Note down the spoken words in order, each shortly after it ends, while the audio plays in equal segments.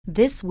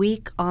This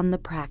week on The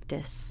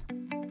Practice,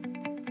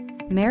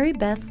 Mary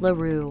Beth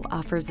LaRue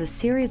offers a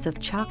series of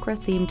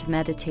chakra-themed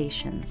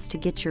meditations to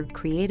get your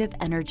creative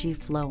energy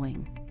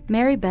flowing.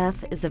 Mary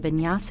Beth is a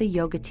vinyasa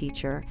yoga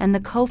teacher and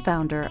the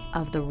co-founder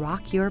of the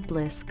Rock Your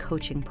Bliss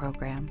coaching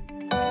program.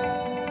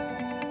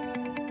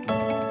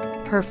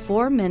 Her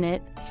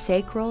 4-minute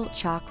sacral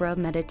chakra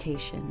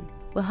meditation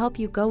will help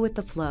you go with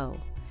the flow,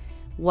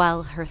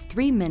 while her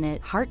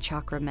 3-minute heart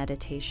chakra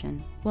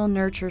meditation will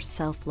nurture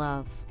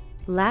self-love.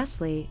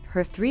 Lastly,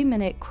 her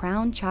 3-minute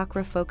crown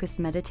chakra focused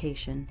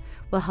meditation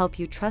will help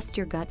you trust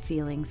your gut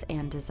feelings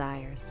and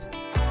desires.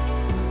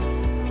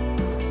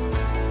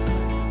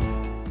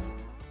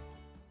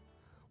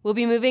 We'll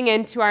be moving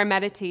into our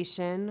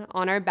meditation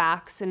on our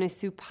backs in a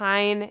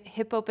supine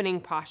hip opening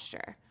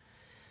posture.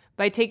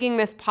 By taking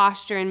this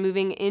posture and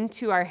moving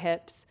into our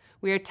hips,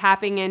 we are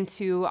tapping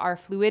into our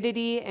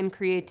fluidity and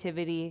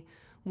creativity,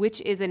 which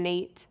is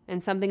innate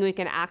and something we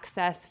can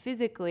access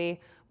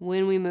physically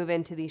when we move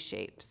into these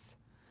shapes.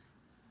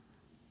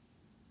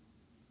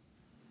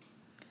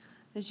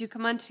 As you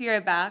come onto your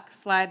back,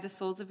 slide the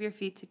soles of your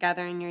feet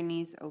together and your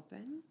knees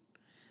open.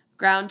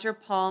 Ground your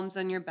palms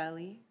on your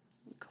belly.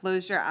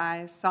 Close your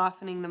eyes,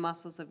 softening the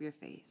muscles of your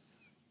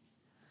face.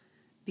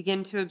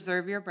 Begin to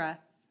observe your breath,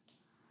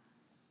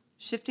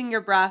 shifting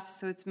your breath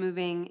so it's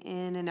moving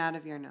in and out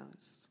of your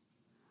nose.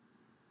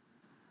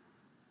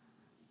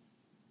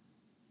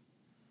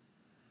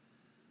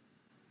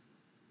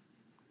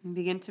 And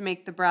begin to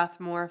make the breath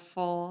more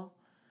full,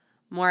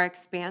 more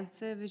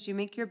expansive as you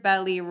make your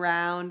belly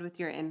round with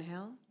your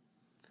inhale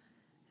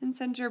and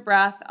send your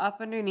breath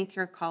up underneath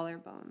your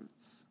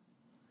collarbones.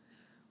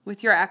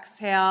 With your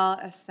exhale,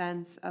 a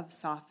sense of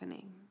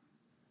softening.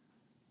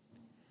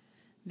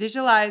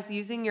 Visualize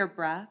using your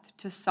breath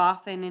to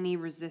soften any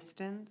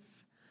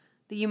resistance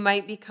that you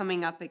might be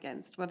coming up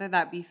against, whether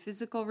that be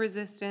physical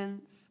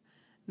resistance,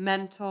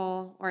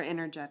 mental, or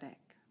energetic.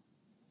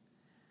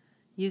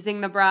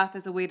 Using the breath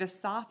as a way to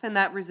soften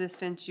that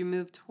resistance, you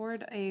move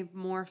toward a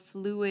more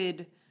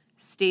fluid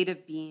state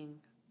of being.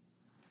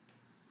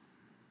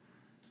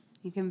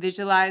 You can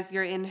visualize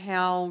your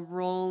inhale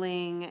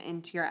rolling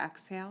into your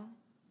exhale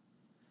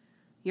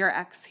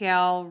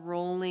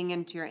rolling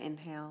into your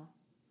inhale,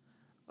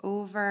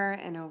 over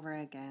and over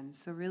again.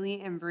 So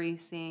really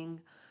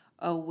embracing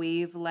a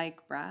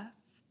wave-like breath,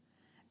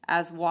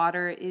 as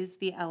water is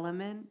the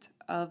element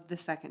of the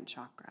second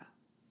chakra.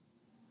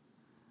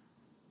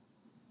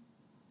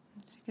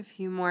 Let's take a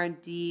few more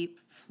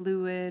deep,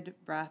 fluid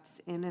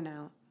breaths in and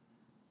out.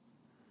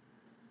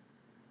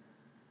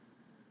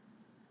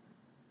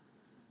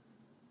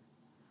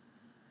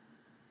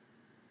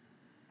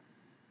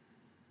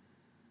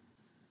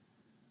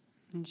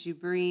 As you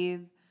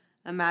breathe,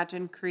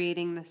 imagine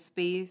creating the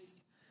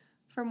space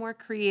for more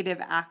creative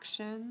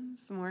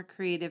actions, more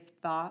creative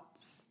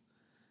thoughts,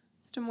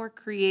 just a more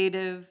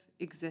creative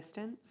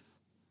existence.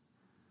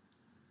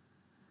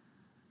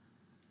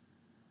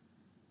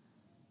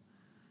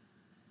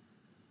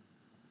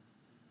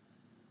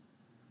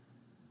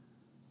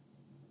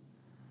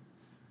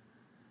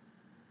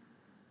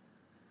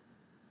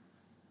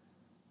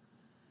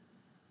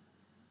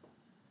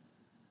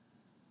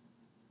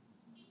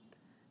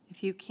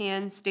 If you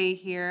can, stay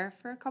here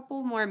for a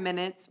couple more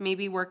minutes,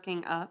 maybe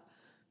working up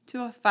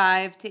to a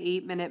 5 to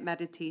 8 minute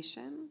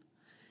meditation.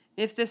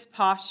 If this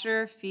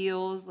posture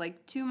feels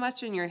like too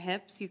much in your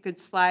hips, you could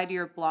slide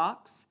your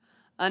blocks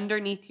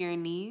underneath your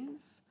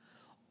knees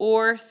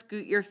or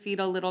scoot your feet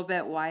a little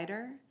bit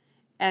wider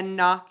and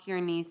knock your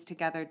knees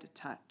together to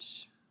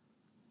touch.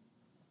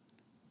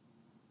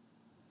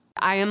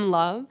 I am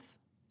love.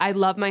 I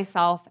love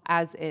myself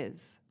as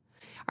is.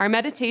 Our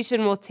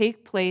meditation will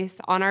take place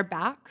on our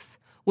backs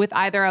with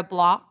either a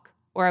block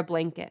or a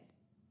blanket.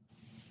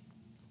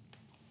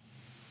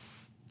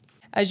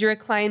 As you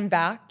recline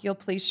back, you'll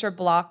place your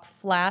block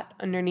flat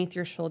underneath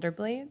your shoulder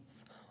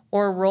blades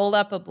or roll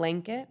up a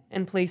blanket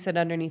and place it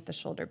underneath the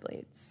shoulder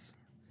blades.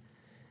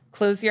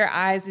 Close your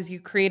eyes as you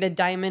create a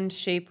diamond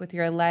shape with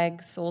your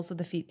legs, soles of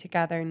the feet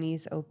together,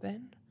 knees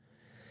open.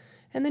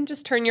 And then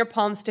just turn your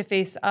palms to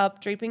face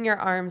up, draping your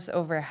arms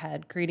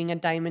overhead, creating a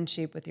diamond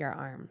shape with your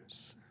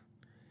arms.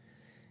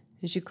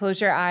 As you close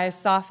your eyes,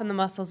 soften the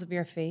muscles of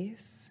your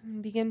face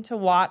and begin to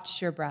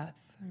watch your breath.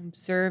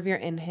 Observe your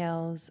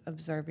inhales,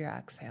 observe your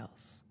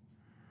exhales.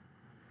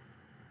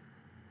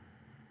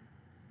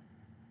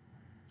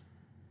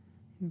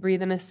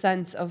 Breathe in a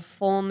sense of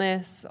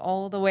fullness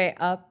all the way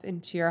up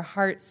into your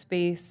heart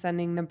space,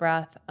 sending the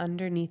breath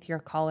underneath your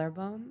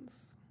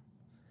collarbones.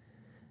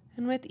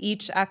 And with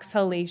each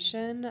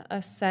exhalation,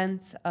 a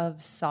sense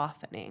of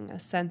softening, a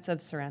sense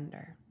of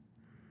surrender.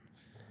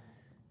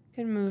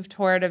 You can move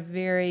toward a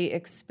very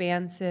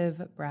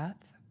expansive breath,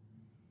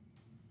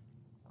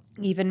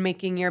 even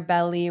making your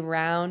belly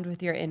round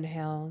with your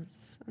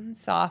inhales and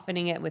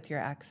softening it with your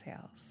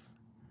exhales.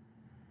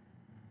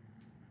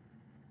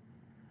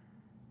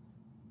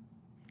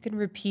 You can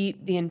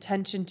repeat the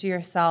intention to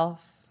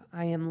yourself,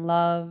 I am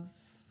love,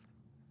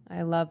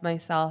 I love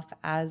myself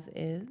as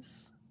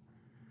is.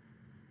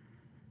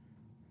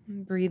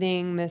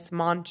 Breathing this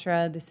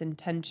mantra, this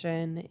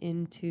intention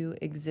into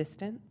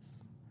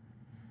existence.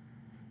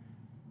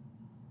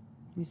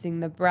 Using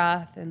the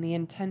breath and the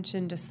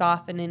intention to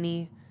soften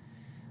any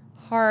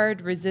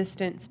hard,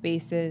 resistant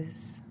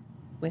spaces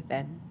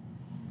within.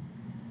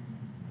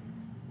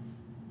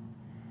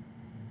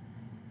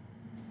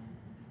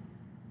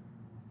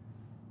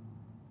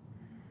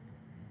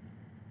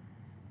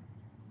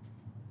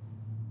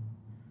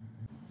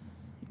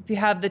 If you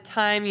have the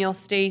time, you'll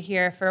stay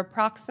here for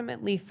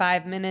approximately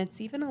 5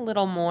 minutes, even a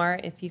little more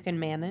if you can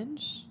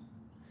manage.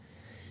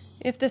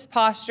 If this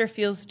posture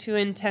feels too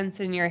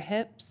intense in your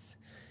hips,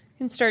 you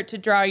can start to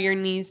draw your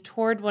knees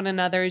toward one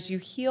another as you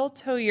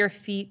heel-toe your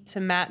feet to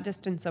mat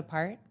distance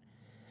apart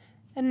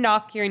and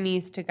knock your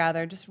knees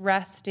together, just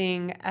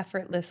resting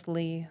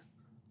effortlessly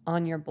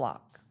on your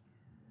block.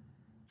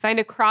 Find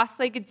a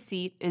cross-legged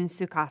seat in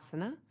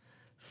Sukhasana.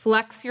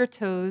 Flex your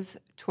toes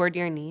toward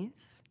your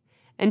knees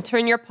and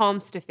turn your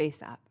palms to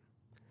face up.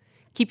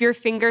 Keep your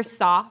fingers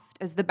soft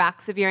as the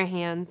backs of your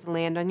hands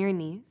land on your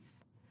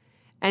knees.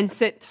 And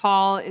sit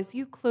tall as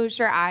you close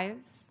your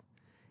eyes,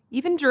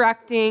 even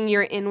directing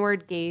your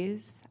inward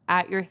gaze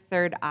at your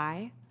third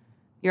eye,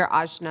 your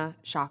Ajna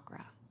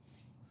chakra.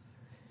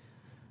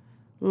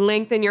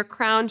 Lengthen your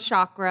crown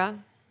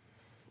chakra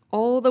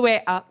all the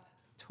way up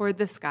toward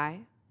the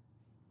sky.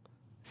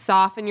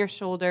 Soften your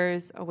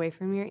shoulders away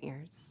from your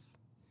ears.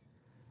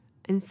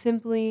 And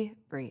simply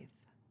breathe.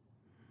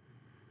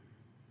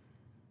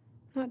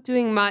 Not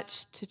doing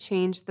much to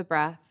change the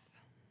breath,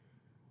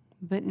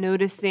 but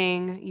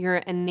noticing your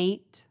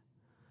innate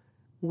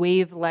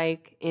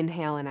wave-like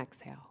inhale and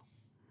exhale.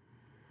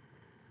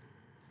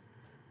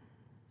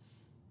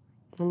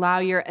 Allow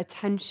your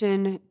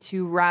attention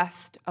to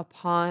rest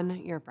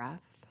upon your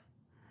breath.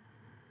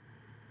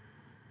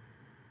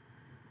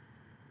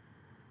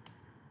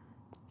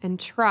 And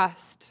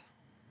trust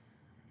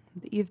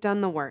that you've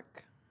done the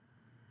work.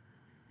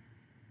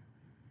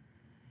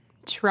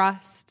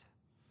 Trust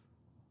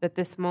that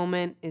this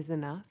moment is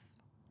enough.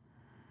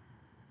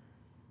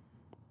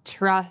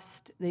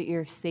 Trust that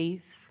you're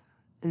safe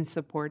and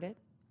supported.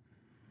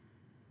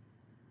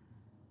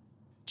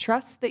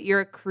 Trust that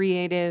you're a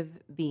creative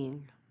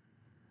being.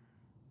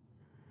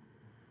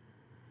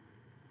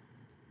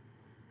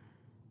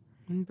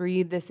 And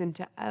breathe this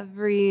into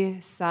every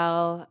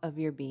cell of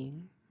your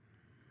being.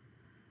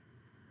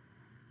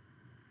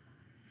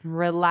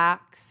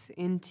 Relax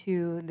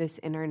into this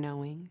inner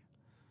knowing.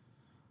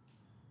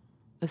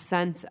 A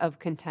sense of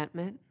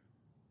contentment,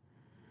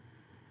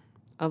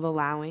 of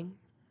allowing.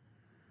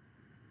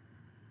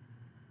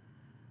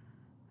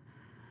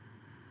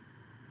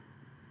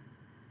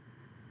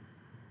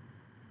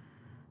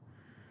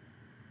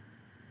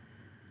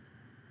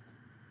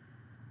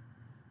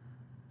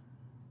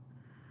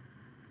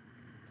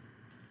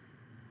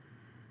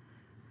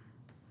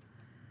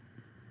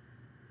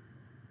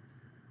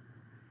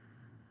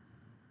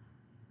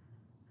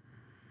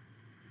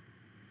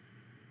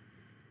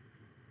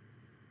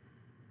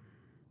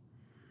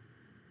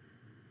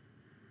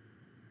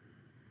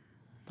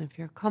 If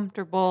you're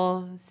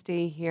comfortable,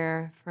 stay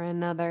here for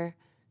another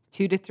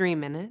 2 to 3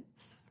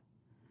 minutes.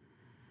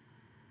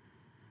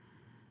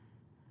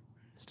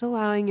 Just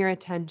allowing your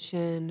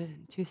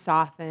attention to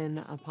soften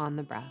upon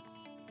the breath.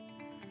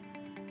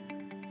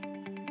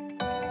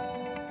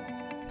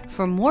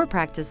 For more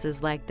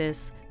practices like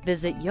this,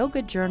 visit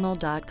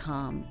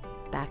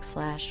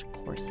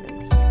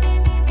yogajournal.com/courses.